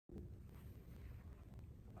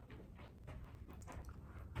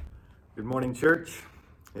Good morning, church.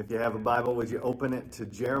 If you have a Bible, would you open it to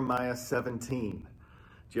Jeremiah 17?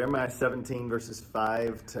 Jeremiah 17, verses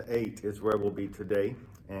 5 to 8 is where we'll be today.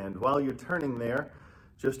 And while you're turning there,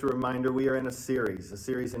 just a reminder, we are in a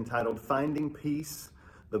series entitled Finding Peace,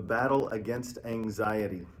 the Battle Against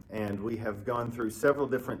Anxiety. And we have gone through several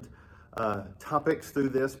different topics through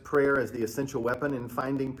this. Prayer as the essential weapon in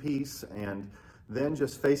finding peace, and then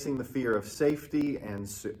just facing the fear of safety and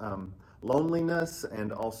loneliness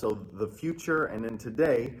and also the future. And then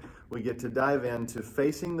today we get to dive into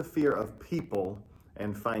facing the fear of people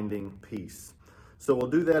and finding peace. So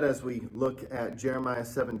we'll do that as we look at Jeremiah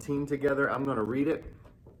 17 together. I'm going to read it,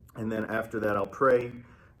 and then after that I'll pray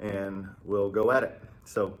and we'll go at it.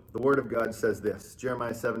 So the Word of God says this,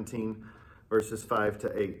 Jeremiah 17 verses 5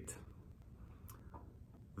 to 8.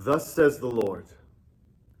 Thus says the Lord,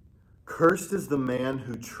 cursed is the man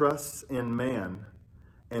who trusts in man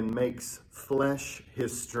and makes flesh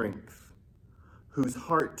his strength, whose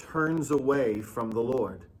heart turns away from the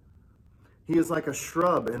Lord. He is like a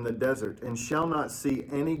shrub in the desert, and shall not see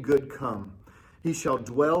any good come. He shall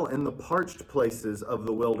dwell in the parched places of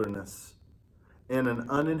the wilderness, in an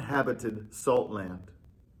uninhabited salt land.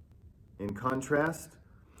 In contrast,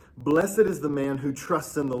 blessed is the man who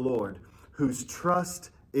trusts in the Lord, whose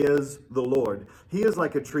trust is the Lord. He is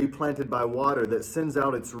like a tree planted by water that sends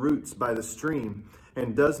out its roots by the stream,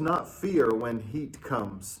 and does not fear when heat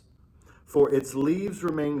comes, for its leaves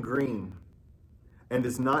remain green, and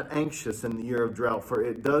is not anxious in the year of drought, for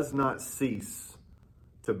it does not cease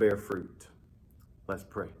to bear fruit. Let's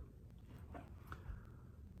pray.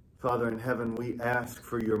 Father in heaven, we ask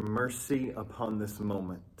for your mercy upon this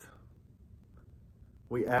moment.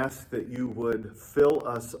 We ask that you would fill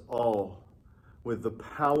us all with the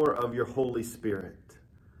power of your Holy Spirit,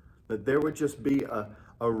 that there would just be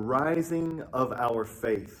a rising of our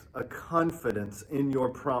faith, a confidence in your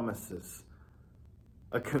promises,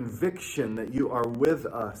 a conviction that you are with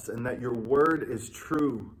us and that your word is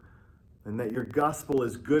true and that your gospel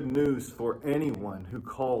is good news for anyone who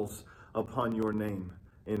calls upon your name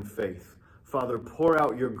in faith. Father, pour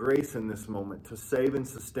out your grace in this moment to save and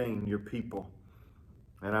sustain your people.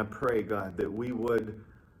 And I pray, God, that we would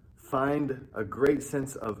find a great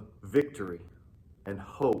sense of victory and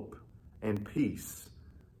hope and peace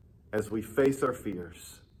as we face our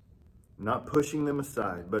fears, not pushing them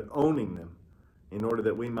aside, but owning them in order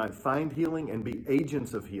that we might find healing and be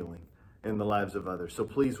agents of healing in the lives of others. So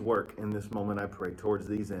please work in this moment, I pray, towards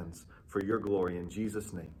these ends for your glory. In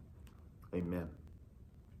Jesus' name, amen.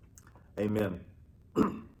 Amen.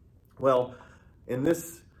 Well, in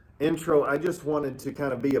this intro, I just wanted to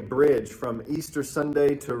kind of be a bridge from Easter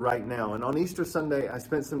Sunday to right now. And on Easter Sunday, I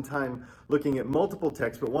spent some time looking at multiple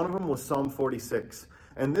texts, but one of them was Psalm 46.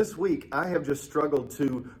 And this week, I have just struggled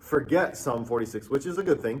to forget Psalm 46, which is a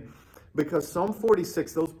good thing, because Psalm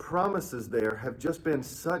 46, those promises there have just been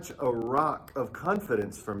such a rock of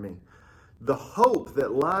confidence for me. The hope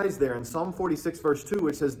that lies there in Psalm 46, verse 2,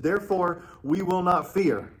 which says, therefore we will not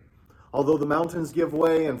fear. Although the mountains give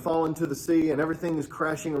way and fall into the sea and everything is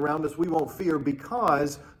crashing around us, we won't fear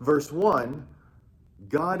because, verse 1,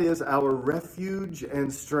 God is our refuge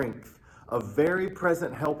and strength, a very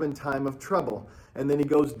present help in time of trouble. And then he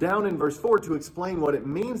goes down in verse 4 to explain what it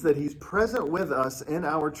means that he's present with us in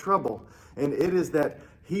our trouble. And it is that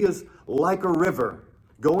he is like a river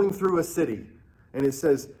going through a city. And it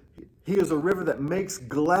says, he is a river that makes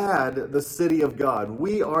glad the city of God.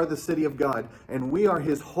 We are the city of God, and we are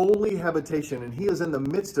his holy habitation, and he is in the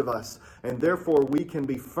midst of us, and therefore we can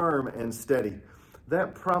be firm and steady.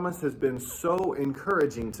 That promise has been so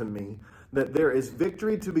encouraging to me, that there is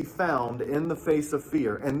victory to be found in the face of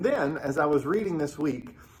fear. And then, as I was reading this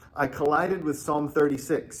week, I collided with Psalm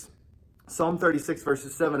 36. Psalm 36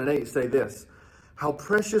 verses 7 and 8 say this, how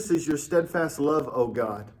precious is your steadfast love, O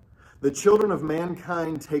God! The children of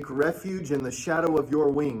mankind take refuge in the shadow of your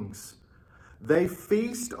wings. They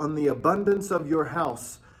feast on the abundance of your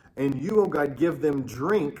house, and you, O God, give them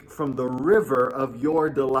drink from the river of your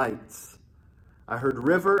delights. I heard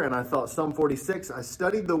river and I thought Psalm 46. I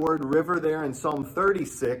studied the word river there in Psalm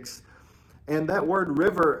 36, and that word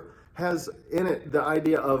river has in it the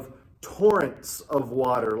idea of torrents of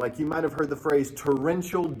water. Like you might have heard the phrase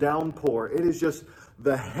torrential downpour. It is just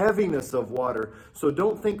the heaviness of water. So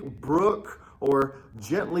don't think brook or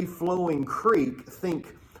gently flowing creek.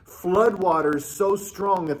 Think floodwaters so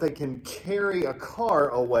strong that they can carry a car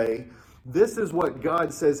away. This is what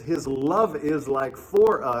God says his love is like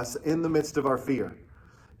for us in the midst of our fear.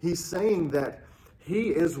 He's saying that he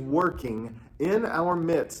is working in our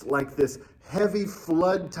midst like this heavy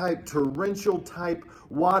flood type, torrential type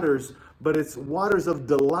waters, but it's waters of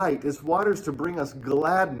delight. It's waters to bring us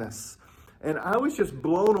gladness. And I was just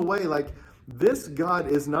blown away. Like, this God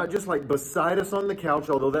is not just like beside us on the couch,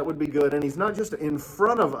 although that would be good. And he's not just in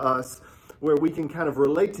front of us where we can kind of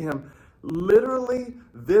relate to him. Literally,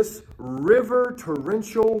 this river,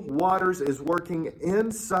 torrential waters is working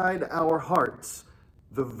inside our hearts,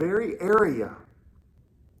 the very area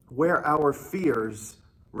where our fears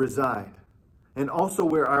reside, and also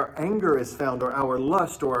where our anger is found, or our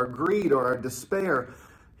lust, or our greed, or our despair.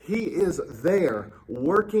 He is there,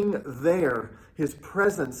 working there. His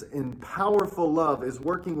presence in powerful love is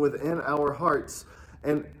working within our hearts.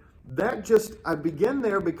 And I begin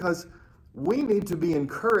there because we need to be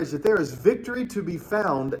encouraged that there is victory to be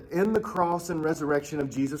found in the cross and resurrection of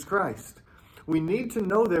Jesus Christ. We need to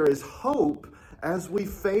know there is hope as we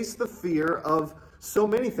face the fear of so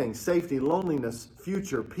many things: safety, loneliness,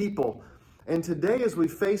 future, people. And today, as we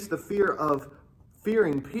face the fear of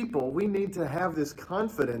fearing people, we need to have this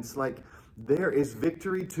confidence, like there is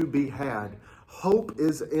victory to be had. Hope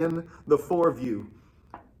is in the foreview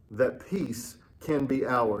that peace can be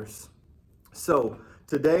ours. So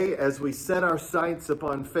today, as we set our sights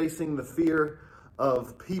upon facing the fear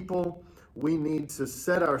of people, we need to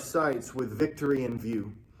set our sights with victory in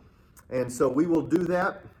view. And so we will do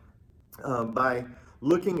that by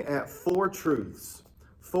looking at four truths.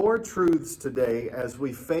 Four truths today as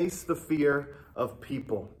we face the fear of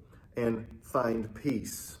people and find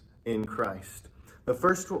peace in Christ. The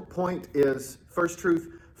first point is, first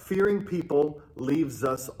truth, fearing people leaves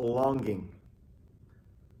us longing.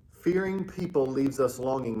 Fearing people leaves us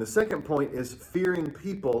longing. The second point is, fearing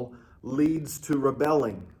people leads to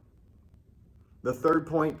rebelling. The third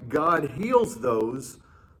point, God heals those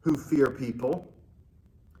who fear people.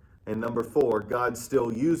 And number four, God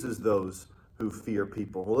still uses those who fear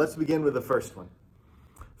people. Well, let's begin with the first one.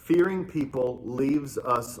 Fearing people leaves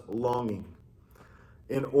us longing.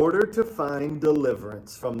 In order to find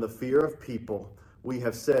deliverance from the fear of people, we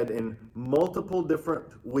have said in multiple different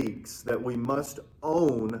weeks that we must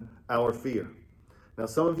own our fear. Now,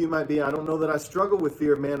 some of you might be, I don't know that I struggle with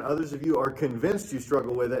fear, man. Others of you are convinced you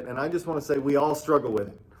struggle with it, and I just want to say we all struggle with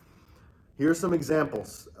it. Here are some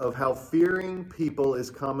examples of how fearing people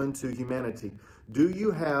is common to humanity. Do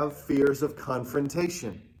you have fears of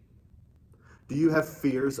confrontation? Do you have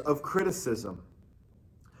fears of criticism?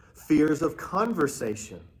 Fears of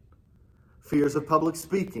conversation? Fears of public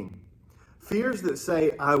speaking? Fears that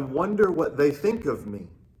say, I wonder what they think of me?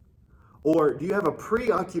 Or do you have a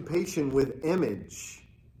preoccupation with image?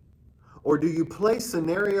 Or do you play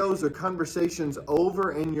scenarios or conversations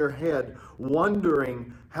over in your head,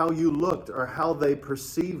 wondering how you looked or how they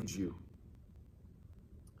perceived you?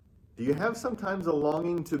 Do you have sometimes a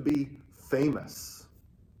longing to be famous,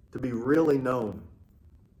 to be really known?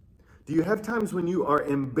 Do you have times when you are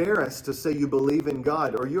embarrassed to say you believe in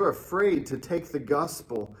God, or you're afraid to take the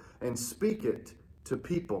gospel and speak it to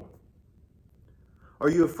people? Are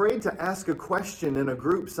you afraid to ask a question in a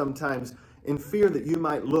group sometimes in fear that you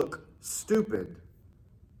might look stupid?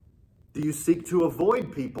 Do you seek to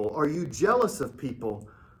avoid people? Are you jealous of people?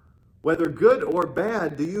 Whether good or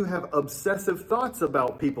bad, do you have obsessive thoughts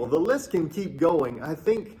about people? The list can keep going. I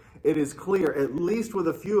think it is clear, at least with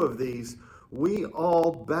a few of these, we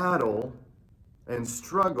all battle and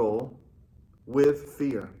struggle with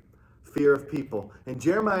fear of people. And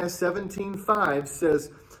Jeremiah 17:5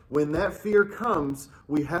 says, when that fear comes,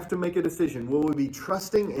 we have to make a decision. Will we be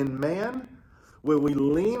trusting in man? Will we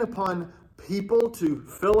lean upon people to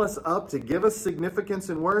fill us up, to give us significance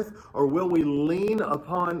and worth? Or will we lean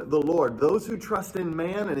upon the Lord? Those who trust in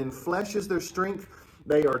man and in flesh as their strength,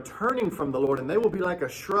 they are turning from the Lord, and they will be like a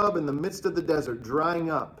shrub in the midst of the desert,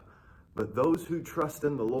 drying up. But those who trust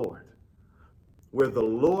in the Lord, where the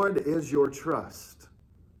Lord is your trust,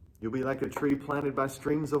 you'll be like a tree planted by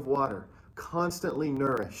streams of water, constantly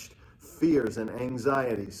nourished, fears and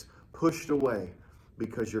anxieties pushed away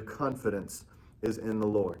because your confidence is in the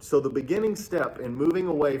Lord. So the beginning step in moving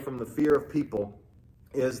away from the fear of people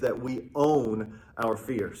is that we own our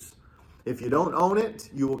fears. If you don't own it,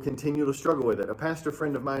 you will continue to struggle with it. A pastor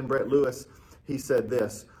friend of mine, Brett Lewis, he said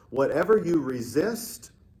this: whatever you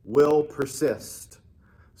resist will persist.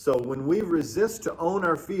 So when we resist to own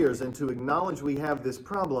our fears and to acknowledge we have this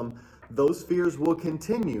problem, those fears will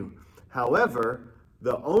continue. However,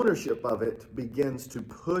 the ownership of it begins to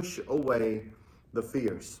push away the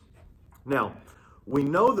fears. Now, we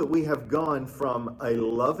know that we have gone from a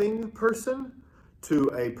loving person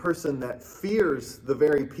to a person that fears the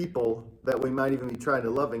very people that we might even be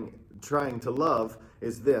trying to love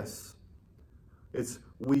is this. It's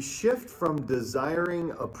we shift from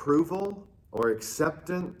desiring approval or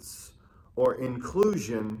acceptance or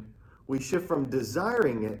inclusion, we shift from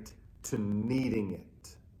desiring it to needing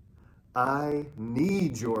it. I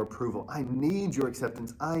need your approval. I need your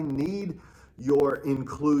acceptance. I need your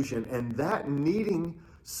inclusion. And that needing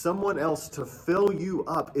someone else to fill you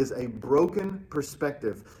up is a broken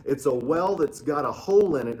perspective. It's a well that's got a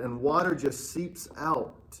hole in it and water just seeps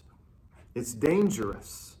out. It's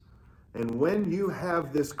dangerous. And when you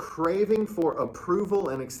have this craving for approval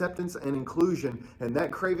and acceptance and inclusion, and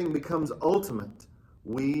that craving becomes ultimate,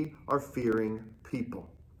 we are fearing people.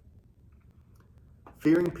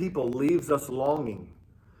 Fearing people leaves us longing.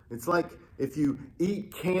 It's like if you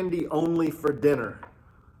eat candy only for dinner.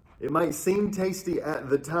 It might seem tasty at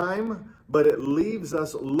the time, but it leaves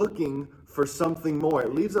us looking for something more.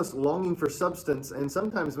 It leaves us longing for substance, and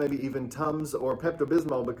sometimes maybe even Tums or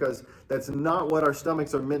Pepto-Bismol, because that's not what our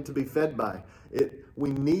stomachs are meant to be fed by.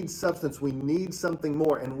 We need substance. We need something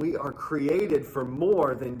more, and we are created for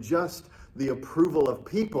more than just the approval of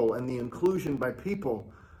people and the inclusion by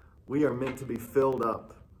people. We are meant to be filled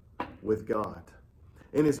up with God.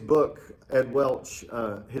 In his book, Ed Welch,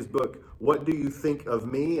 his book, What Do You Think of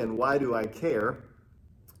Me and Why Do I Care?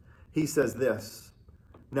 He says this: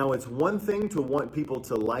 now, it's one thing to want people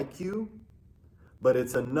to like you, but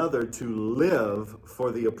it's another to live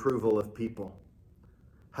for the approval of people.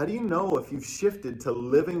 How do you know if you've shifted to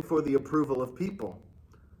living for the approval of people?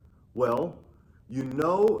 Well, you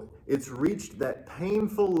know it's reached that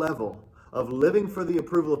painful level of living for the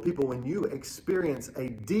approval of people when you experience a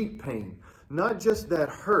deep pain. Not just that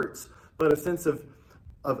hurts, but a sense of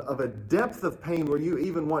a depth of pain where you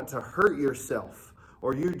even want to hurt yourself,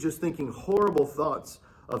 or you're just thinking horrible thoughts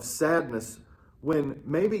of sadness when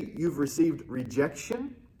maybe you've received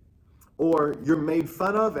rejection or you're made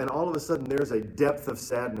fun of, and all of a sudden there's a depth of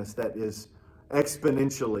sadness that is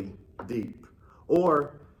exponentially deep.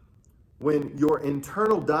 Or when your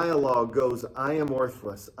internal dialogue goes, I am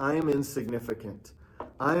worthless, I am insignificant,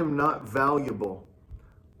 I am not valuable,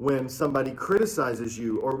 when somebody criticizes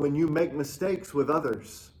you or when you make mistakes with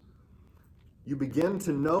others, you begin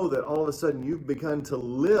to know that all of a sudden you've begun to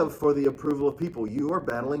live for the approval of people. You are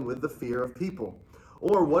battling with the fear of people.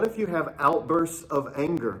 Or what if you have outbursts of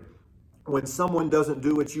anger when someone doesn't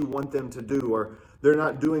do what you want them to do, or they're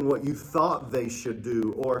not doing what you thought they should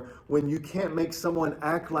do, or when you can't make someone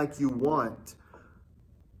act like you want?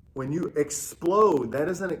 When you explode, that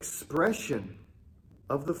is an expression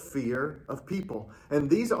of the fear of people. And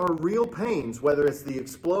these are real pains, whether it's the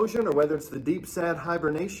explosion or whether it's the deep, sad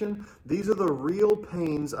hibernation. These are the real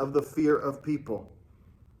pains of the fear of people.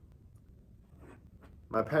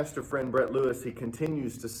 My pastor friend Brett Lewis, he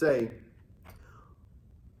continues to say,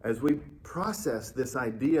 as we process this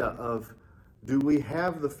idea of, do we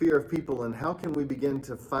have the fear of people and how can we begin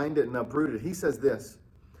to find it and uproot it? He says this: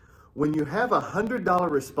 when you have a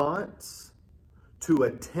 $100 response to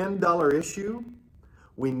a $10 issue,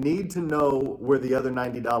 we need to know where the other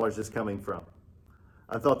 $90 is coming from.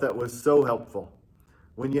 I thought that was so helpful.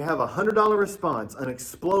 When you have a $100 response, an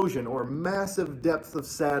explosion or massive depth of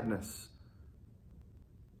sadness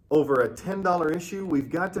over a $10 issue,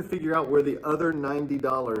 we've got to figure out where the other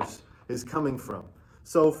 $90 is coming from.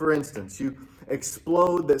 So, for instance, you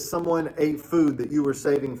explode that someone ate food that you were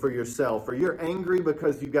saving for yourself, or you're angry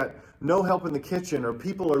because you got no help in the kitchen, or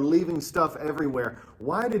people are leaving stuff everywhere.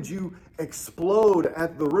 Why did you explode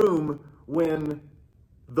at the room when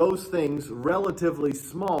those things, relatively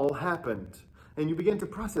small, happened? And you begin to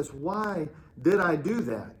process, why did I do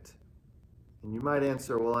that? And you might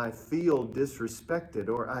answer, well, I feel disrespected,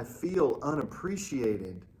 or I feel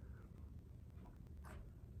unappreciated.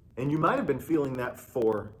 And you might have been feeling that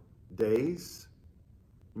for days.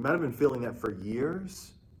 You might have been feeling that for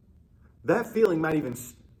years. That feeling might even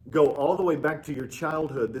go all the way back to your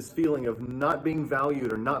childhood, this feeling of not being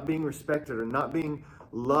valued or not being respected or not being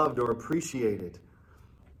loved or appreciated.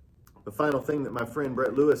 The final thing that my friend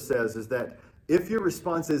Brett Lewis says is that if your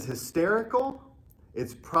response is hysterical,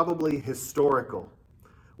 it's probably historical,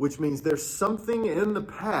 which means there's something in the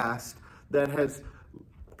past that has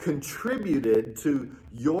contributed to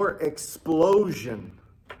your explosion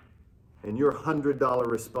and your $100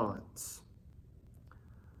 response.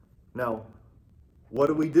 Now, what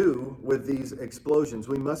do we do with these explosions?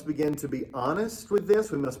 We must begin to be honest with this.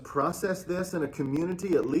 We must process this in a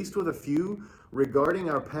community, at least with a few, regarding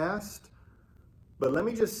our past. But let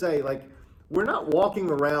me just say, we're not walking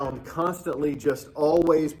around constantly just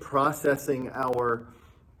always processing our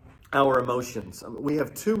emotions. We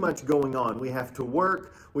have too much going on. We have to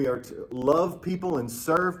work. We are to love people and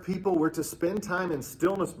serve people. We're to spend time in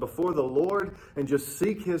stillness before the Lord and just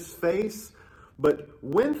seek His face. But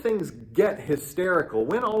when things get hysterical,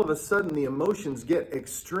 when all of a sudden the emotions get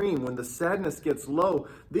extreme, when the sadness gets low,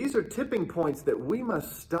 these are tipping points that we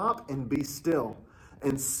must stop and be still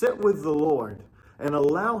and sit with the Lord and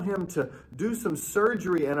allow Him to do some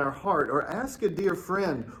surgery in our heart, or ask a dear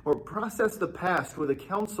friend, or process the past with a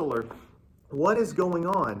counselor, what is going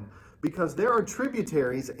on? Because there are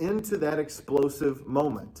tributaries into that explosive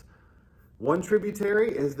moment. One tributary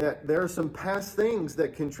is that there are some past things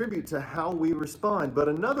that contribute to how we respond, but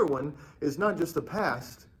another one is not just the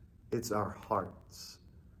past, it's our hearts.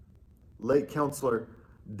 Late counselor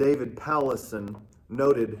David Powlison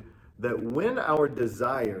noted that when our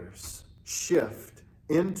desires shift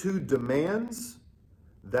into demands,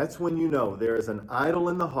 that's when you know there is an idol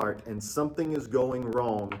in the heart and something is going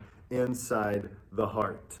wrong inside the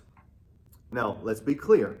heart. Now, let's be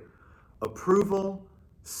clear. Approval,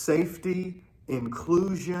 safety,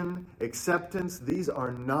 inclusion, acceptance, these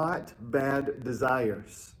are not bad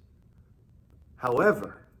desires.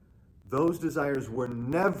 However, those desires were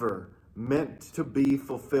never meant to be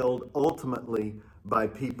fulfilled ultimately by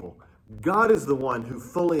people. God is the one who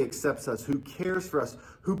fully accepts us, who cares for us,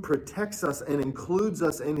 who protects us and includes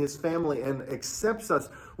us in His family and accepts us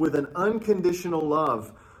with an unconditional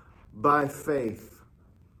love by faith.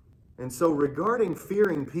 And so regarding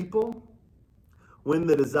fearing people, when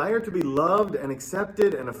the desire to be loved and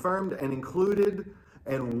accepted and affirmed and included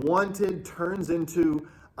and wanted turns into,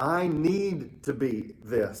 I need to be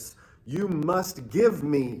this, you must give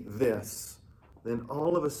me this, then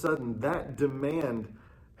all of a sudden that demand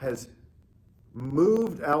has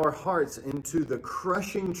moved our hearts into the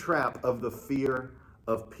crushing trap of the fear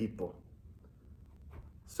of people.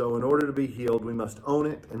 So in order to be healed, we must own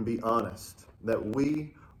it and be honest that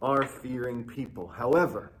we are fearing people.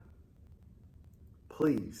 However,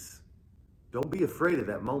 please don't be afraid of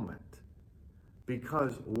that moment,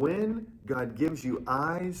 because when God gives you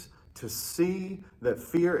eyes to see that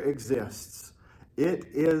fear exists, it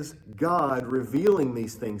is God revealing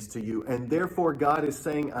these things to you, and therefore God is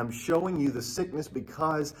saying, I'm showing you the sickness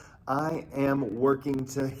because I am working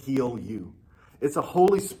to heal you. It's a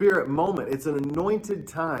Holy Spirit moment. It's an anointed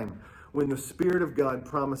time when the Spirit of God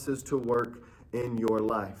promises to work in your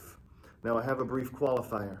life. Now, I have a brief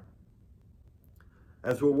qualifier.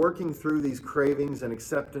 As we're working through these cravings and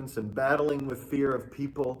acceptance and battling with fear of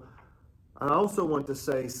people, I also want to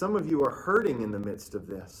say some of you are hurting in the midst of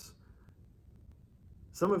this.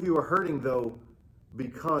 Some of you are hurting, though,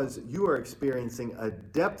 because you are experiencing a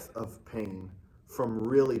depth of pain from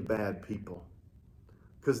really bad people.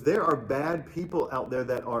 Because there are bad people out there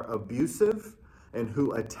that are abusive and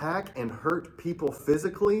who attack and hurt people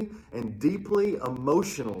physically and deeply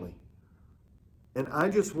emotionally. And I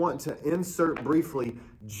just want to insert briefly,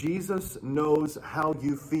 Jesus knows how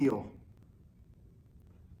you feel.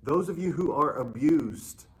 Those of you who are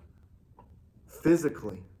abused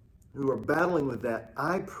physically, who are battling with that,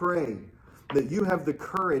 I pray that you have the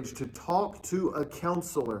courage to talk to a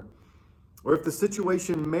counselor, or if the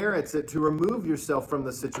situation merits it, to remove yourself from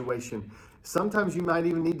the situation. Sometimes you might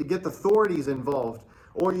even need to get the authorities involved,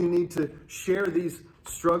 or you need to share these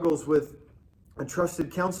struggles with a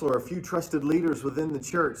trusted counselor, a few trusted leaders within the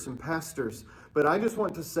church, some pastors. But I just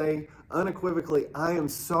want to say unequivocally, I am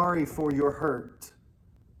sorry for your hurt.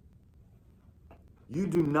 You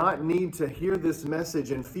do not need to hear this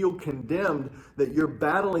message and feel condemned that you're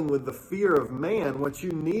battling with the fear of man. What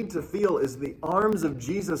you need to feel is the arms of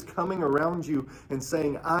Jesus coming around you and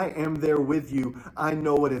saying, I am there with you. I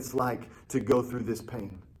know what it's like to go through this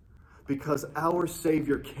pain. Because our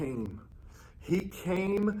Savior came. He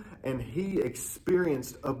came and He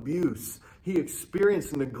experienced abuse. He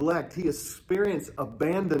experienced neglect. He experienced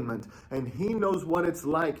abandonment. And He knows what it's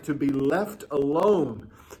like to be left alone,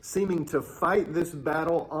 seeming to fight this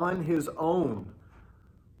battle on His own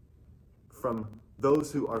from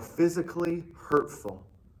those who are physically hurtful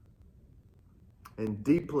and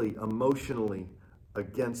deeply emotionally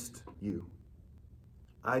against you.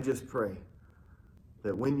 I just pray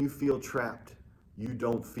that when you feel trapped, you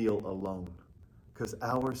don't feel alone, because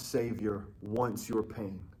our Savior wants your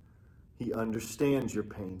pain. He understands your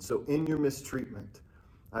pain. So in your mistreatment,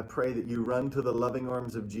 I pray that you run to the loving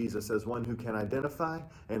arms of Jesus as one who can identify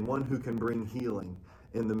and one who can bring healing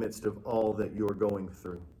in the midst of all that you're going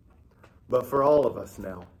through. But for all of us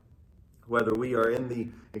now, whether we are in the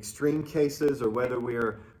extreme cases or whether we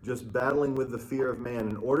are just battling with the fear of man,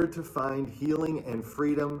 in order to find healing and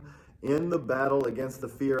freedom in the battle against the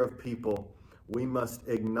fear of people, we must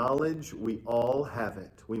acknowledge we all have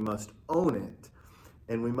it. We must own it.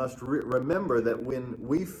 And we must remember that when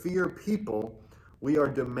we fear people, we are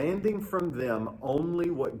demanding from them only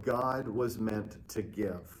what God was meant to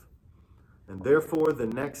give. And therefore, the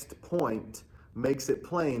next point makes it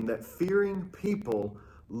plain that fearing people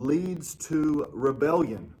leads to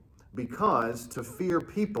rebellion, because to fear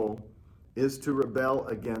people is to rebel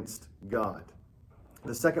against God.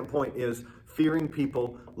 The second point is fearing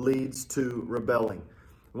people leads to rebelling.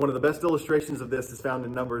 One of the best illustrations of this is found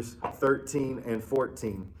in Numbers 13 and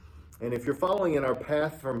 14. And if you're following in our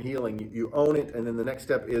path from healing, you own it, and then the next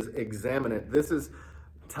step is examine it. This is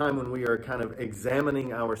time when we are kind of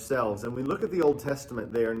examining ourselves. And we look at the Old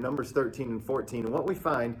Testament there, Numbers 13 and 14, and what we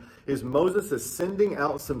find is Moses is sending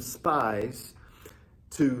out some spies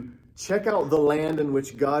to check out the land in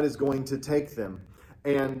which God is going to take them.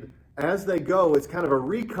 And as they go, it's kind of a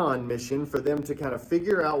recon mission for them to kind of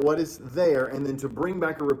figure out what is there and then to bring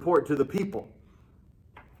back a report to the people.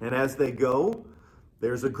 And as they go,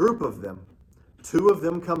 there's a group of them. 2 of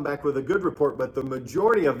them come back with a good report, but the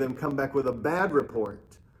majority of them come back with a bad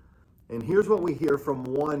report. And here's what we hear from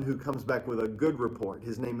one who comes back with a good report.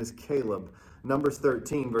 His name is Caleb. Numbers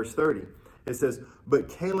 13, verse 30. It says, "But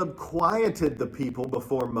Caleb quieted the people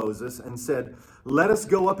before Moses and said, 'Let us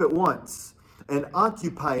go up at once and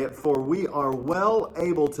occupy it, for we are well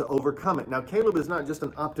able to overcome it.'" Now, Caleb is not just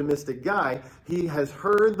an optimistic guy. He has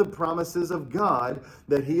heard the promises of God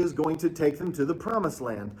that he is going to take them to the promised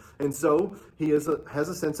land. And so he has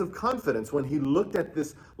a sense of confidence. When he looked at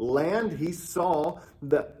this land, he saw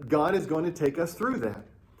that God is going to take us through that.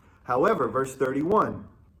 However, verse 31,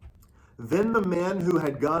 "Then the men who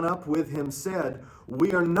had gone up with him said,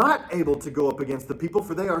 'We are not able to go up against the people,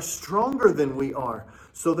 for they are stronger than we are.'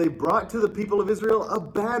 So they brought to the people of Israel a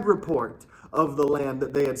bad report of the land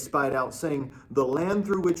that they had spied out, saying, 'The land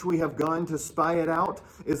through which we have gone to spy it out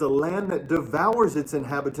is a land that devours its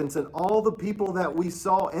inhabitants, and all the people that we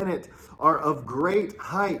saw in it are of great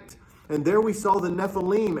height. And there we saw the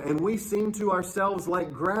Nephilim, and we seemed to ourselves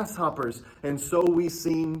like grasshoppers, and so we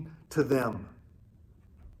seemed to them.'"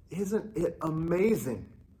 Isn't it amazing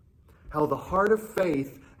how the heart of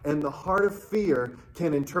faith and the heart of fear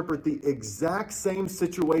can interpret the exact same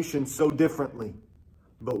situation so differently?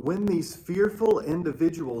 But when these fearful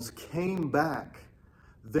individuals came back,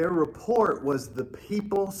 their report was, "The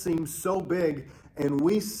people seem so big and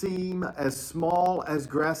we seem as small as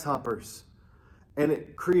grasshoppers." And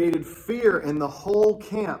it created fear in the whole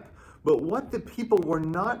camp. But what the people were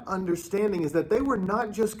not understanding is that they were not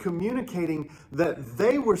just communicating that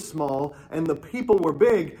they were small and the people were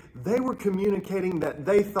big. They were communicating that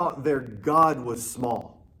they thought their God was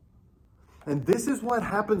small. And this is what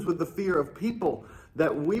happens with the fear of people,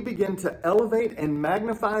 that we begin to elevate and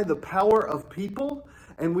magnify the power of people,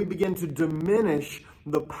 and we begin to diminish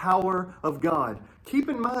the power of God. Keep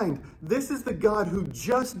in mind, this is the God who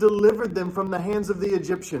just delivered them from the hands of the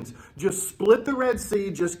Egyptians, just split the Red Sea,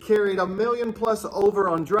 just carried 1,000,000 plus over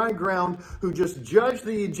on dry ground, who just judged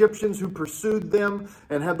the Egyptians who pursued them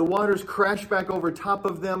and had the waters crash back over top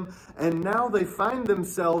of them. And now they find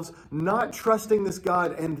themselves not trusting this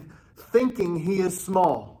God and thinking he is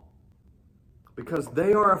small because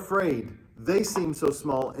they are afraid. They seem so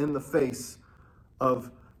small in the face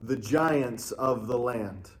of the giants of the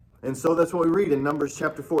land. And so that's what we read in Numbers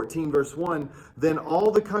chapter 14, verse 1. "Then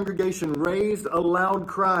all the congregation raised a loud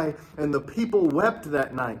cry, and the people wept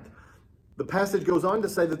that night." The passage goes on to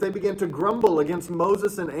say that they began to grumble against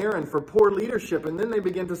Moses and Aaron for poor leadership. And then they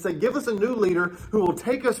began to say, "Give us a new leader who will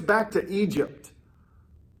take us back to Egypt."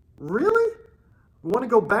 Really? We want to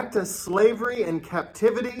go back to slavery and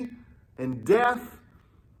captivity and death?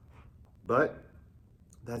 But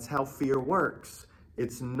that's how fear works.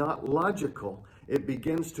 It's not logical. It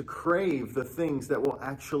begins to crave the things that will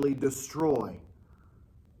actually destroy.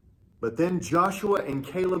 But then Joshua and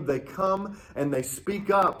Caleb, they come and they speak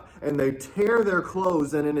up and they tear their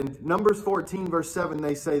clothes. And in Numbers 14, verse 7,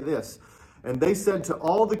 they say this, "And they said to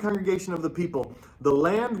all the congregation of the people, 'The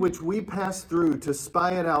land which we passed through to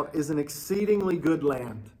spy it out is an exceedingly good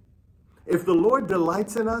land. If the Lord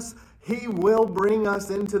delights in us, he will bring us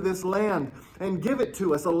into this land and give it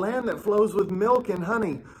to us, a land that flows with milk and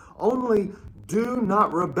honey. Only do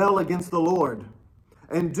not rebel against the Lord,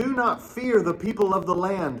 and do not fear the people of the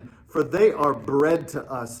land, for they are bread to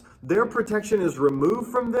us. Their protection is removed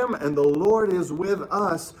from them, and the Lord is with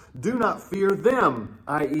us. Do not fear them,'"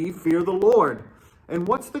 i.e., fear the Lord. And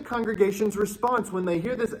what's the congregation's response when they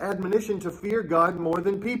hear this admonition to fear God more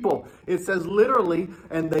than people? It says literally,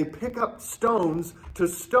 "And they pick up stones to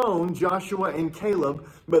stone Joshua and Caleb,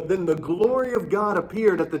 but then the glory of God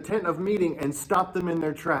appeared at the tent of meeting and stopped them in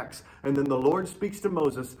their tracks." And then the Lord speaks to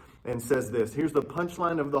Moses and says this. Here's the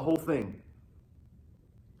punchline of the whole thing.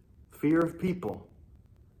 Fear of people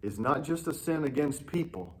is not just a sin against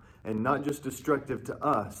people and not just destructive to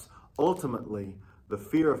us. Ultimately, the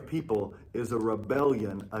fear of people is a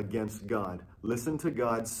rebellion against God. Listen to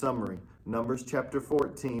God's summary. Numbers chapter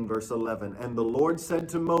 14, verse 11. "And the Lord said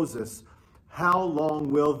to Moses, How long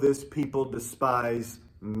will this people despise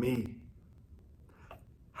me?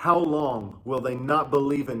 How long will they not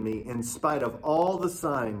believe in me in spite of all the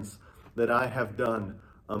signs that I have done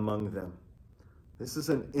among them? This is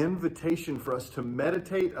an invitation for us to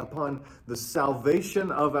meditate upon the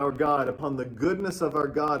salvation of our God, upon the goodness of our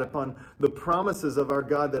God, upon the promises of our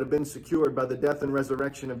God that have been secured by the death and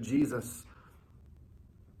resurrection of Jesus.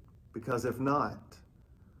 Because if not,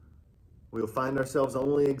 we'll find ourselves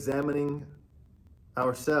only examining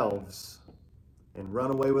ourselves and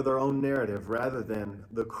run away with our own narrative rather than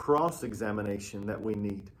the cross-examination that we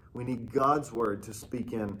need. We need God's word to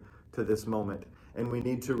speak in to this moment. And we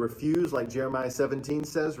need to refuse, like Jeremiah 17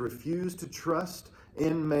 says, refuse to trust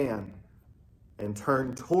in man and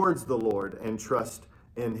turn towards the Lord and trust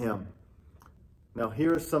in him. Now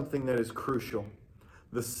here's something that is crucial.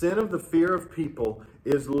 The sin of the fear of people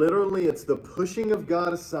is literally, it's the pushing of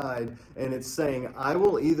God aside, and it's saying, I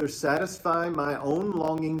will either satisfy my own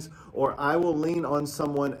longings or I will lean on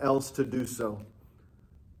someone else to do so.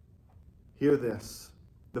 Hear this.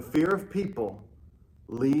 The fear of people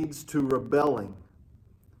leads to rebelling.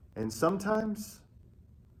 And sometimes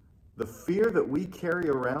the fear that we carry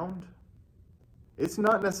around, it's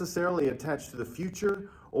not necessarily attached to the future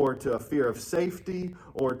or to a fear of safety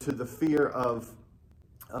or to the fear of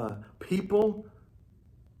people,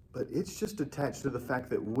 but it's just attached to the fact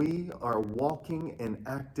that we are walking in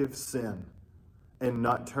active sin and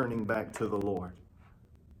not turning back to the Lord.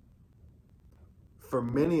 For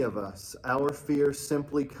many of us, our fear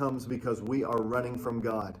simply comes because we are running from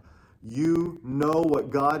God. You know what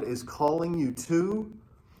God is calling you to,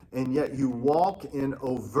 and yet you walk in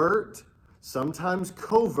overt, sometimes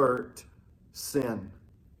covert sin.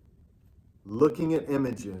 Looking at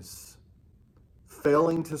images,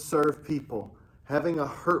 failing to serve people, having a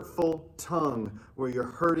hurtful tongue where you're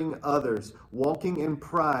hurting others, walking in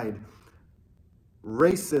pride,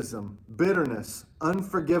 racism, bitterness,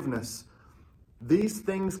 unforgiveness. These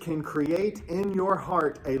things can create in your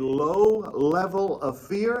heart a low level of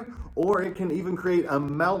fear, or it can even create a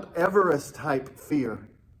Mount Everest type fear.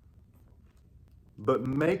 But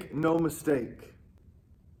make no mistake,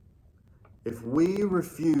 if we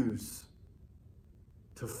refuse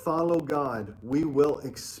to follow God, we will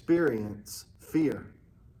experience fear.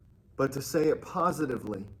 But to say it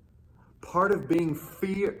positively, part of being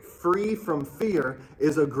free from fear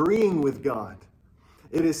is agreeing with God.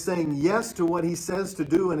 It is saying yes to what he says to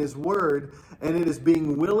do in his word, and it is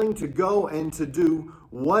being willing to go and to do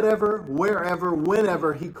whatever, wherever,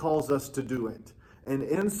 whenever he calls us to do it. And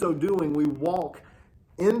in so doing, we walk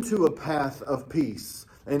into a path of peace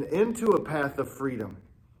and into a path of freedom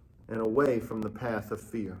and away from the path of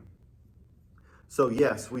fear. So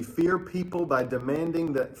yes, we fear people by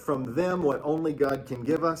demanding that from them what only God can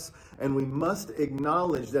give us, and we must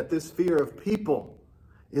acknowledge that this fear of people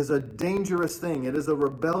is a dangerous thing. It is a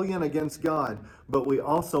rebellion against God. But we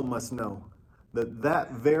also must know that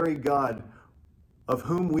that very God of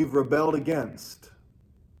whom we've rebelled against,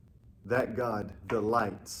 that God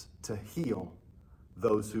delights to heal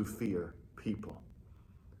those who fear people.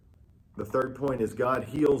 The third point is God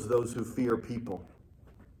heals those who fear people.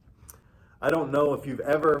 I don't know if you've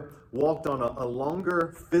ever walked on a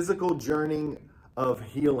longer physical journey of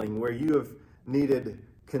healing where you have needed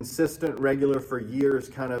consistent, regular, for years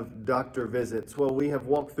kind of doctor visits. Well, we have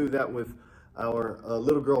walked through that with our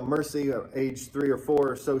little girl Mercy, age 3 or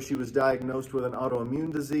 4 or so. She was diagnosed with an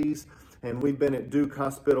autoimmune disease, and we've been at Duke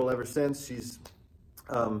Hospital ever since. She's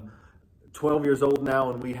 12 years old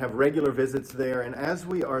now, and we have regular visits there. And as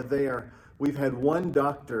we are there, we've had one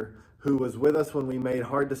doctor who was with us when we made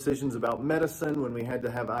hard decisions about medicine, when we had to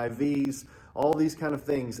have IVs, all these kind of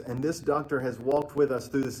things. And this doctor has walked with us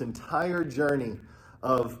through this entire journey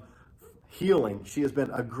of healing. She has been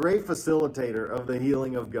a great facilitator of the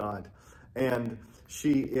healing of God. And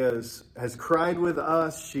she has cried with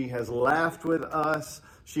us. She has laughed with us.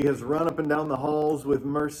 She has run up and down the halls with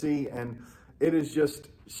Mercy. And it is just,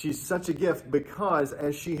 she's such a gift because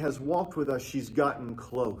as she has walked with us, she's gotten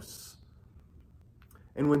close.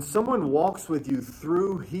 And when someone walks with you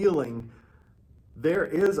through healing, there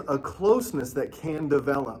is a closeness that can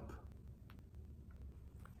develop.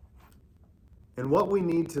 And what we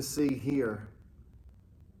need to see here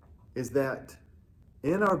is that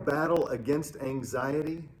in our battle against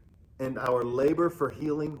anxiety and our labor for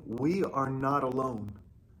healing, we are not alone.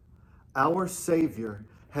 Our Savior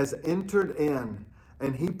has entered in,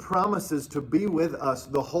 and he promises to be with us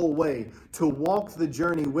the whole way, to walk the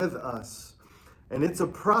journey with us. And it's a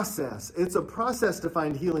process. It's a process to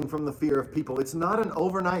find healing from the fear of people. It's not an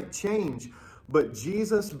overnight change. But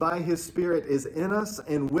Jesus, by his Spirit, is in us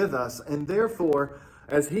and with us. And therefore,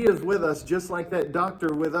 as he is with us, just like that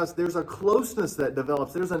doctor with us, there's a closeness that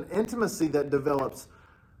develops. There's an intimacy that develops.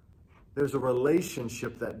 There's a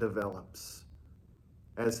relationship that develops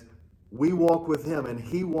as we walk with him and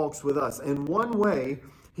he walks with us. And one way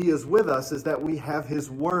he is with us is that we have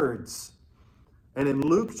his words. And in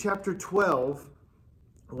Luke chapter 12,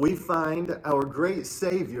 we find our great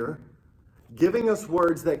Savior giving us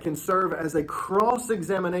words that can serve as a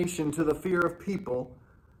cross-examination to the fear of people.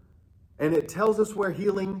 And it tells us where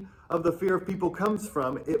healing of the fear of people comes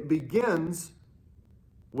from. It begins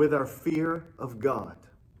with our fear of God.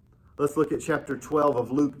 Let's look at chapter 12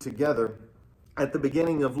 of Luke together. At the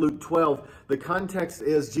beginning of Luke 12, the context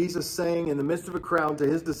is Jesus saying in the midst of a crowd to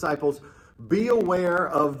his disciples, be aware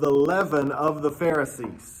of the leaven of the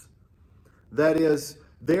Pharisees. That is,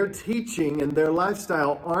 their teaching and their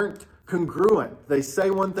lifestyle aren't congruent. They say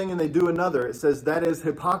one thing and they do another. It says that is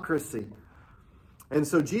hypocrisy. And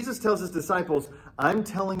so Jesus tells his disciples, I'm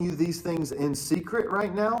telling you these things in secret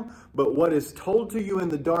right now, but what is told to you in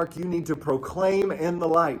the dark, you need to proclaim in the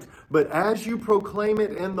light. But as you proclaim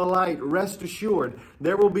it in the light, rest assured,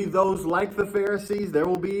 there will be those like the Pharisees, there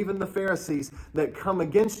will be even the Pharisees that come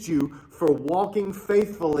against you for walking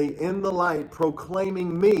faithfully in the light,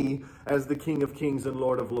 proclaiming me as the King of Kings and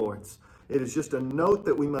Lord of Lords. It is just a note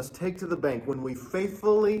that we must take to the bank. When we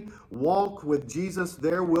faithfully walk with Jesus,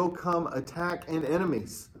 there will come attack and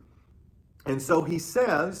enemies. And so he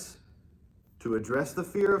says, to address the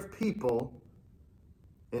fear of people,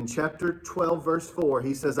 in chapter 12, verse 4,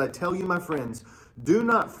 he says, I tell you, my friends, do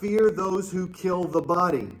not fear those who kill the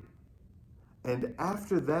body. And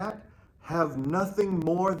after that, have nothing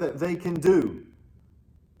more that they can do.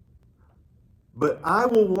 But I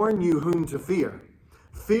will warn you whom to fear.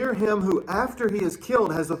 Fear him who, after he is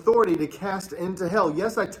killed, has authority to cast into hell.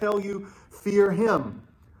 Yes, I tell you, fear him.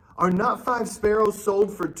 Are not 5 sparrows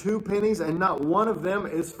sold for 2 pennies, and not one of them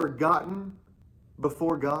is forgotten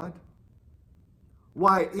before God?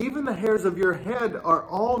 Why, even the hairs of your head are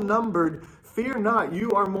all numbered. Fear not,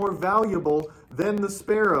 you are more valuable than the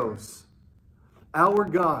sparrows. Our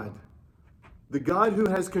God, the God who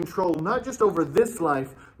has control not just over this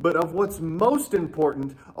life, but of what's most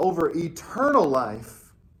important, over eternal life,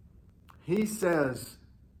 he says,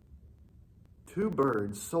 2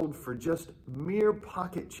 birds sold for just mere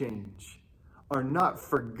pocket change are not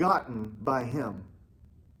forgotten by him.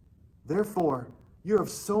 Therefore, you're of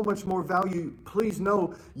so much more value. Please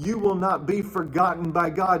know you will not be forgotten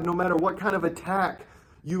by God no matter what kind of attack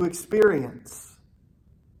you experience.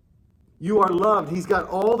 You are loved. He's got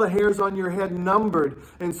all the hairs on your head numbered.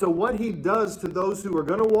 And so what he does to those who are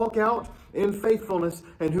going to walk out in faithfulness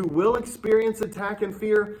and who will experience attack and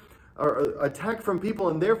fear, or attack from people,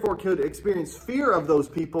 and therefore could experience fear of those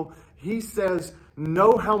people, he says,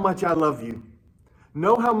 know how much I love you.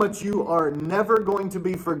 Know how much you are never going to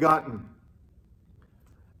be forgotten.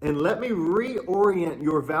 And let me reorient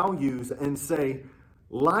your values and say,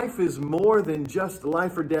 life is more than just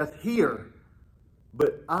life or death here,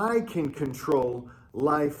 but I can control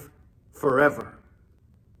life forever.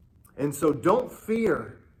 And so don't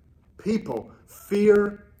fear people.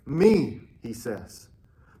 Fear me, he says.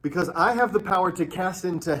 Because I have the power to cast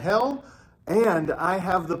into hell, and I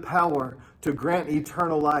have the power to grant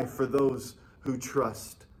eternal life for those who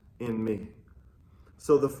trust in me.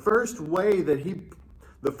 So the first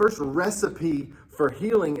recipe for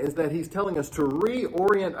healing is that he's telling us to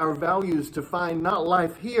reorient our values to find not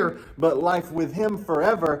life here, but life with him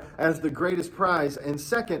forever as the greatest prize. And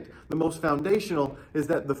second, the most foundational, is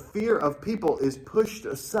that the fear of people is pushed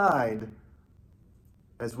aside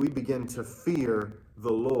as we begin to fear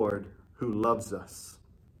the Lord who loves us.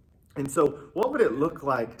 And so what would it look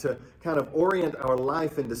like to kind of orient our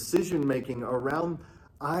life and decision making around,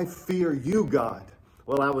 I fear you, God?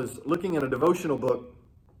 Well, I was looking at a devotional book,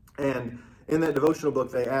 and in that devotional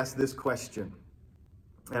book, they asked this question.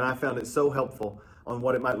 And I found it so helpful on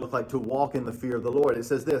what it might look like to walk in the fear of the Lord. It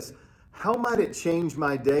says this: how might it change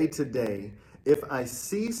my day to day if I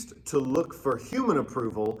ceased to look for human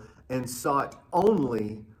approval and sought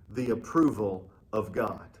only the approval of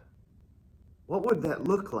God? What would that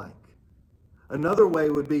look like? Another way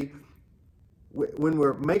would be, when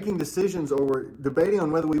we're making decisions or we're debating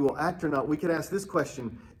on whether we will act or not, we could ask this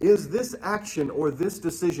question: is this action or this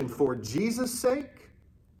decision for Jesus' sake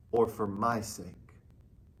or for my sake?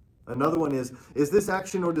 Another one is this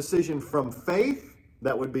action or decision from faith,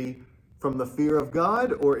 that would be from the fear of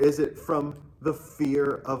God, or is it from the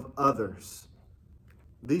fear of others?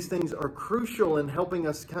 These things are crucial in helping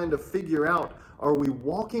us kind of figure out, are we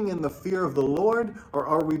walking in the fear of the Lord, or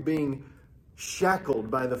are we being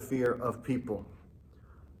shackled by the fear of people?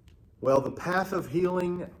 Well, the path of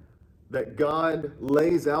healing, that God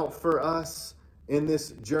lays out for us in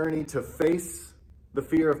this journey to face the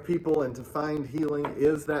fear of people and to find healing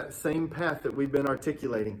is that same path that we've been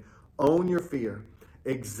articulating. Own your fear.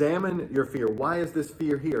 Examine your fear. Why is this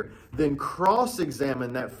fear here? Then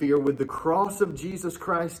cross-examine that fear with the cross of Jesus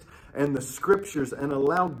Christ and the scriptures and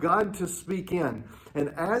allow God to speak in. And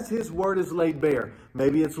as his word is laid bare,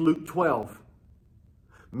 maybe it's Luke 12.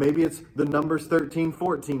 Maybe it's the Numbers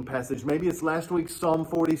 13-14 passage. Maybe it's last week's Psalm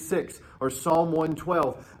 46 or Psalm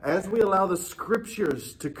 112. As we allow the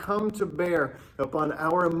scriptures to come to bear upon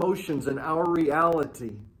our emotions and our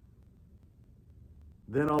reality,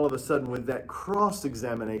 then all of a sudden with that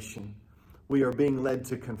cross-examination, we are being led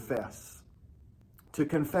to confess. To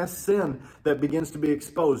confess sin that begins to be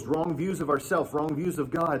exposed. Wrong views of ourselves, wrong views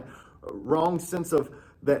of God, wrong sense of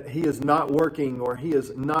that he is not working or he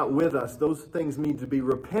is not with us. Those things need to be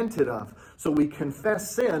repented of. So we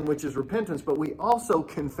confess sin, which is repentance, but we also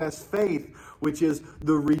confess faith, which is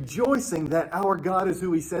the rejoicing that our God is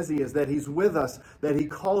who he says he is, that he's with us, that he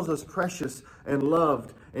calls us precious and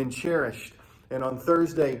loved and cherished. And on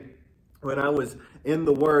Thursday, when I was in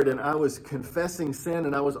the Word and I was confessing sin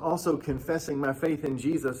and I was also confessing my faith in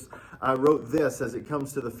Jesus, I wrote this as it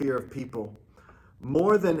comes to the fear of people.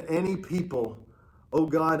 More than any people, O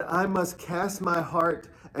God, I must cast my heart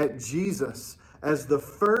at Jesus as the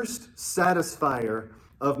first satisfier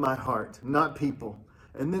of my heart, not people.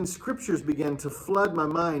 And then scriptures began to flood my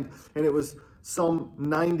mind, and it was Psalm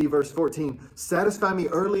 90, verse 14. Satisfy me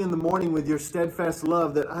early in the morning with your steadfast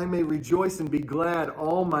love, that I may rejoice and be glad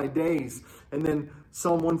all my days. And then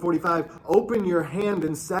Psalm 145, open your hand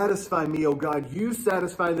and satisfy me, O God. You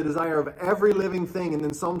satisfy the desire of every living thing. And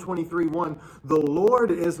then Psalm 23, 1, the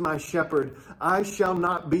Lord is my shepherd. I shall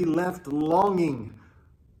not be left longing.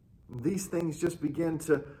 These things just begin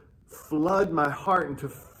to flood my heart and to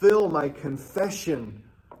fill my confession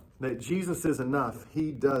that Jesus is enough.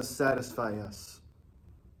 He does satisfy us.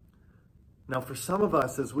 Now, for some of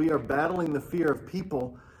us, as we are battling the fear of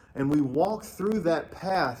people and we walk through that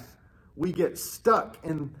path, we get stuck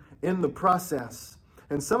in the process.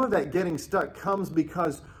 And some of that getting stuck comes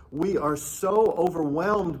because we are so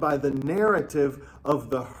overwhelmed by the narrative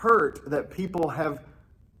of the hurt that people have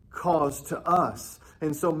caused to us.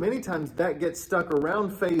 And so many times that gets stuck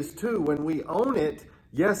around phase 2 when we own it.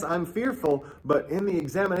 Yes, I'm fearful, but in the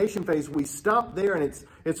examination phase, we stop there, and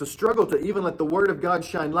it's a struggle to even let the Word of God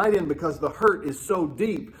shine light in because the hurt is so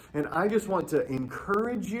deep. And I just want to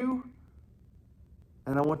encourage you,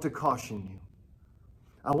 and I want to caution you.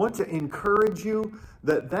 I want to encourage you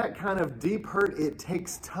that kind of deep hurt, it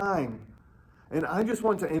takes time. And I just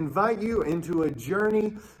want to invite you into a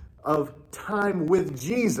journey of time with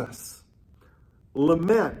Jesus.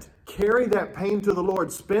 Lament. Carry that pain to the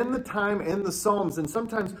Lord. Spend the time in the Psalms and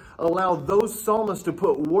sometimes allow those psalmists to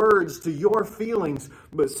put words to your feelings,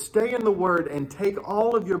 but stay in the Word and take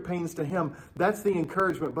all of your pains to Him. That's the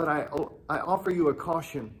encouragement, but I offer you a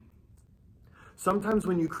caution. Sometimes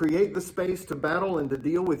when you create the space to battle and to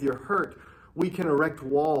deal with your hurt, we can erect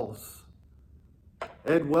walls.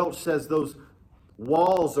 Ed Welch says those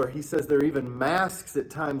walls, or he says they're even masks at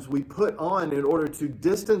times, we put on in order to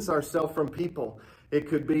distance ourselves from people. It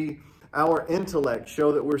could be our intellect,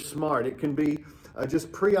 show that we're smart. It can be just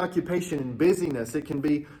preoccupation and busyness. It can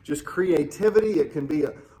be just creativity. It can be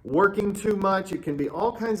working too much. It can be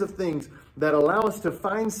all kinds of things that allow us to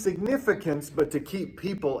find significance, but to keep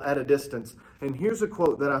people at a distance. And here's a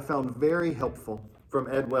quote that I found very helpful from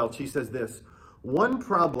Ed Welch. He says this, one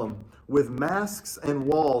problem with masks and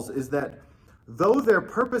walls is that though their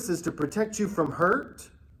purpose is to protect you from hurt,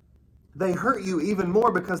 they hurt you even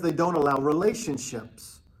more because they don't allow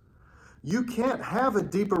relationships. You can't have a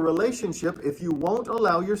deeper relationship if you won't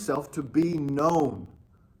allow yourself to be known.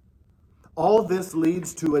 All this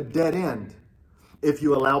leads to a dead end. If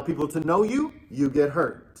you allow people to know you, you get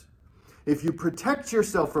hurt. If you protect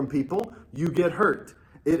yourself from people, you get hurt.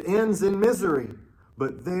 It ends in misery.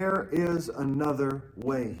 But there is another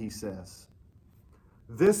way, he says.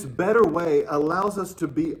 This better way allows us to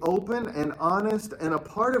be open and honest and a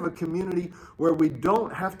part of a community where we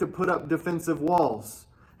don't have to put up defensive walls.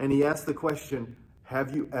 And he asks the question,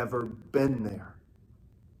 have you ever been there?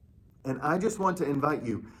 And I just want to invite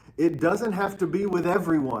you, it doesn't have to be with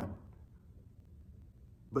everyone.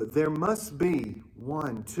 But there must be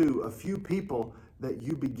a few people that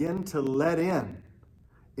you begin to let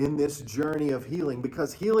in this journey of healing.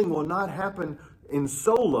 Because healing will not happen in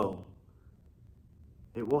solo.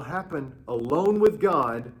 It will happen alone with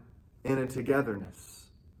God in a togetherness.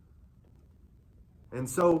 And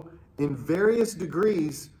so, in various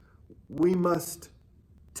degrees, we must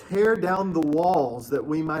tear down the walls that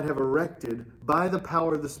we might have erected by the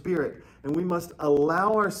power of the Spirit. And we must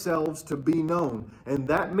allow ourselves to be known. And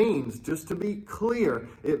that means, just to be clear,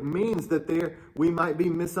 it means that we might be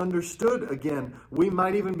misunderstood again. We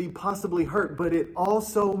might even be possibly hurt. But it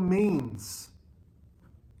also means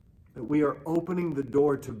that we are opening the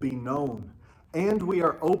door to be known. And we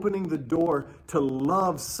are opening the door to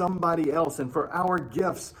love somebody else and for our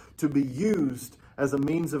gifts to be used as a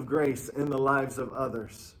means of grace in the lives of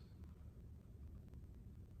others.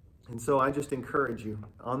 And so I just encourage you,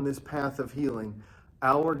 on this path of healing,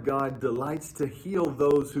 our God delights to heal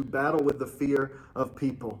those who battle with the fear of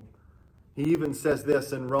people. He even says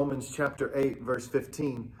this in Romans chapter 8, verse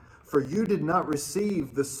 15. For you did not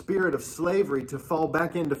receive the spirit of slavery to fall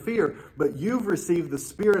back into fear, but you've received the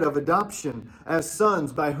spirit of adoption as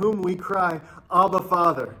sons, by whom we cry, Abba,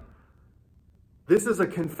 Father. This is a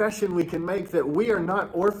confession we can make that we are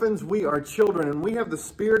not orphans, we are children, and we have the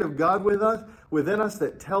Spirit of God within us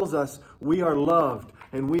that tells us we are loved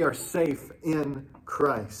and we are safe in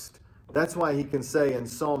Christ. That's why he can say in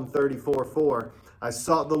Psalm 34:4, I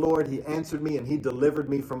sought the Lord, he answered me, and he delivered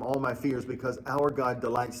me from all my fears, because our God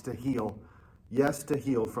delights to heal. Yes, to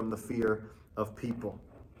heal from the fear of people.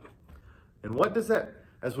 And what does that,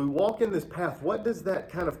 as we walk in this path, what does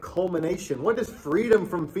that kind of culmination, what does freedom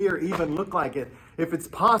from fear even look like? If it's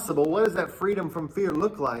possible, what does that freedom from fear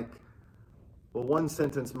look like? Well, one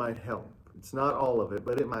sentence might help. It's not all of it,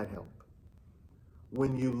 but it might help.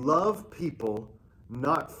 When you love people,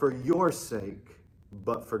 not for your sake,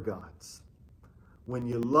 but for God's. When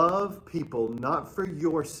you love people, not for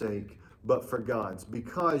your sake, but for God's,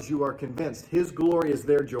 because you are convinced His glory is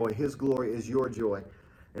their joy, His glory is your joy.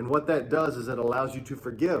 And what that does is it allows you to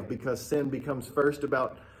forgive, because sin becomes first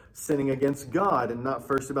about sinning against God and not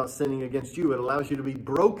first about sinning against you. It allows you to be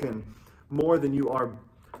broken more than you are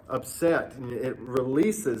upset. It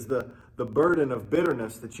releases the burden of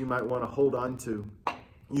bitterness that you might want to hold on to.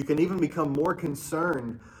 You can even become more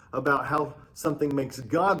concerned about how something makes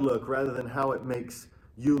God look rather than how it makes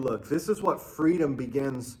you look. This is what freedom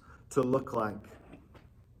begins to look like.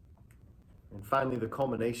 And finally, the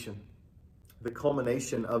culmination. The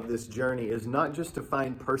culmination of this journey is not just to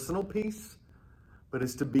find personal peace, but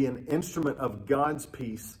is to be an instrument of God's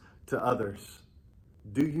peace to others.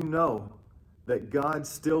 Do you know that God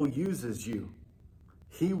still uses you?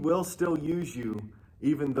 He will still use you,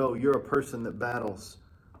 even though you're a person that battles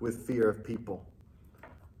with fear of people.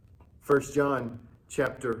 1 John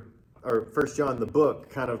the book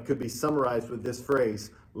kind of could be summarized with this phrase: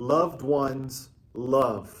 loved ones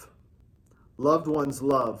love. Loved ones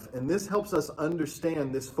love. And this helps us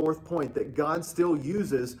understand this fourth point, that God still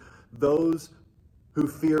uses those who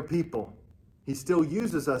fear people. He still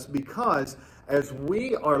uses us because as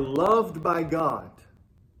we are loved by God,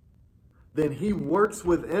 then He works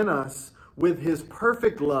within us with His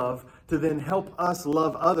perfect love to then help us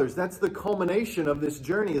love others. That's the culmination of this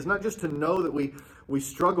journey, is not just to know that we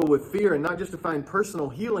struggle with fear and not just to find personal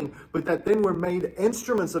healing, but that then we're made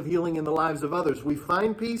instruments of healing in the lives of others. We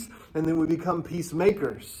find peace and then we become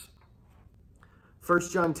peacemakers. 1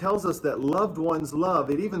 John tells us that loved ones love.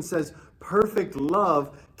 It even says perfect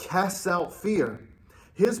love casts out fear.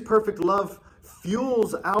 His perfect love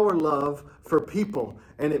fuels our love for people,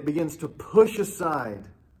 and it begins to push aside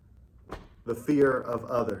the fear of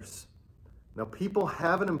others. Now, people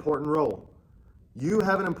have an important role. You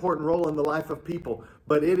have an important role in the life of people,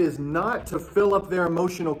 but it is not to fill up their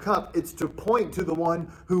emotional cup. It's to point to the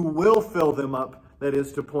one who will fill them up, that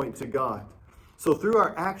is, to point to God. So through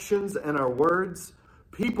our actions and our words,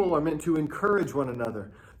 people are meant to encourage one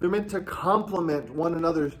another. They're meant to complement one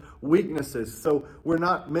another's weaknesses. So we're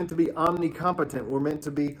not meant to be omnicompetent. We're meant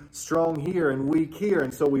to be strong here and weak here.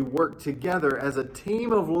 And so we work together as a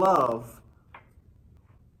team of love,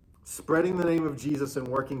 spreading the name of Jesus and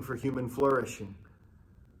working for human flourishing.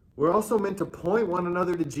 We're also meant to point one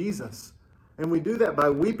another to Jesus. And we do that by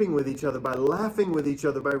weeping with each other, by laughing with each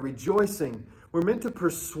other, by rejoicing. We're meant to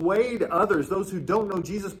persuade others, those who don't know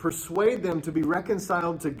Jesus, persuade them to be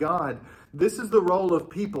reconciled to God. This is the role of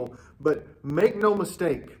people. But make no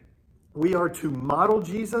mistake, we are to model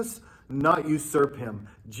Jesus, not usurp Him.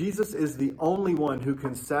 Jesus is the only one who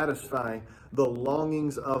can satisfy the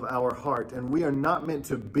longings of our heart. And we are not meant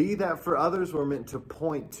to be that for others. We're meant to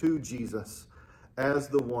point to Jesus as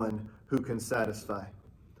the one who can satisfy.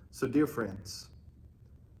 So, dear friends,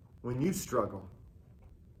 when you struggle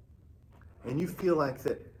and you feel like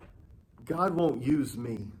that God won't use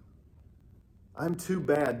me, I'm too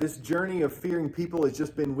bad, this journey of fearing people has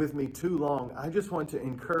just been with me too long, I just want to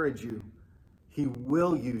encourage you. He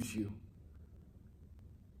will use you.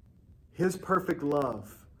 His perfect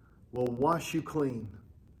love will wash you clean.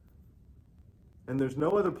 And there's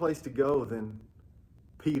no other place to go than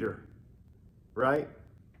Peter, right?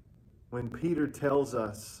 When Peter tells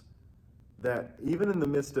us that even in the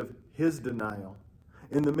midst of his denial,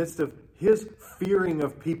 in the midst of his fearing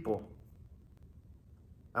of people,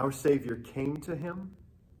 our Savior came to him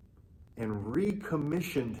and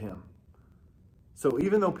recommissioned him. So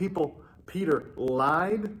even though Peter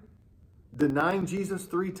lied, denying Jesus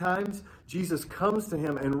 3 times, Jesus comes to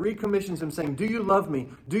him and recommissions him saying, "Do you love me?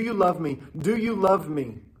 Do you love me? Do you love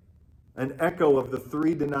me?" An echo of the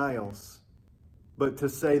 3 denials. But to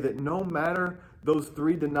say that no matter those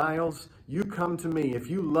 3 denials, you come to me. If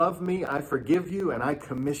you love me, I forgive you and I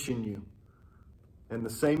commission you. And the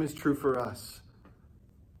same is true for us.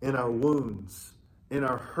 In our wounds, in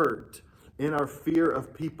our hurt, in our fear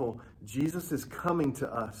of people, Jesus is coming to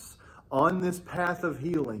us on this path of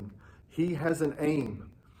healing. He has an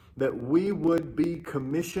aim that we would be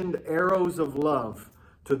commissioned arrows of love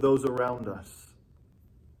to those around us.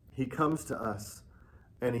 He comes to us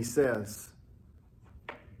and he says,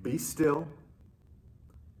 "Be still,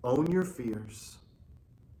 own your fears,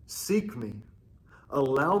 seek me,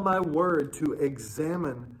 allow my word to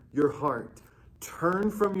examine your heart,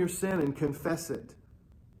 turn from your sin and confess it.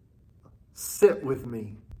 Sit with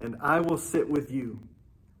me and I will sit with you,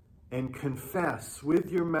 and confess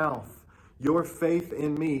with your mouth your faith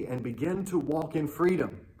in me and begin to walk in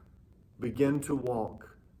freedom. Begin to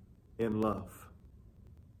walk in love."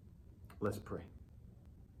 Let's pray.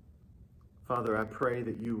 Father, I pray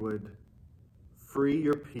that you would free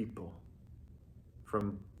your people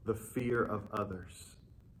from the fear of others.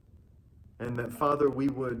 And that, Father, we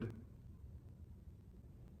would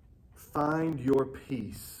find your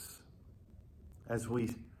peace as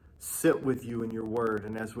we sit with you in your word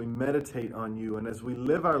and as we meditate on you and as we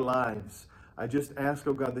live our lives. I just ask,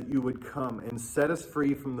 oh God, that you would come and set us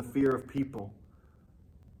free from the fear of people.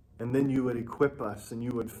 And then you would equip us and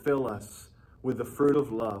you would fill us with the fruit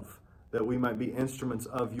of love, that we might be instruments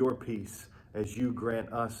of your peace as you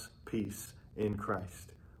grant us peace in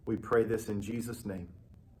Christ. We pray this in Jesus' name.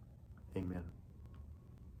 Amen.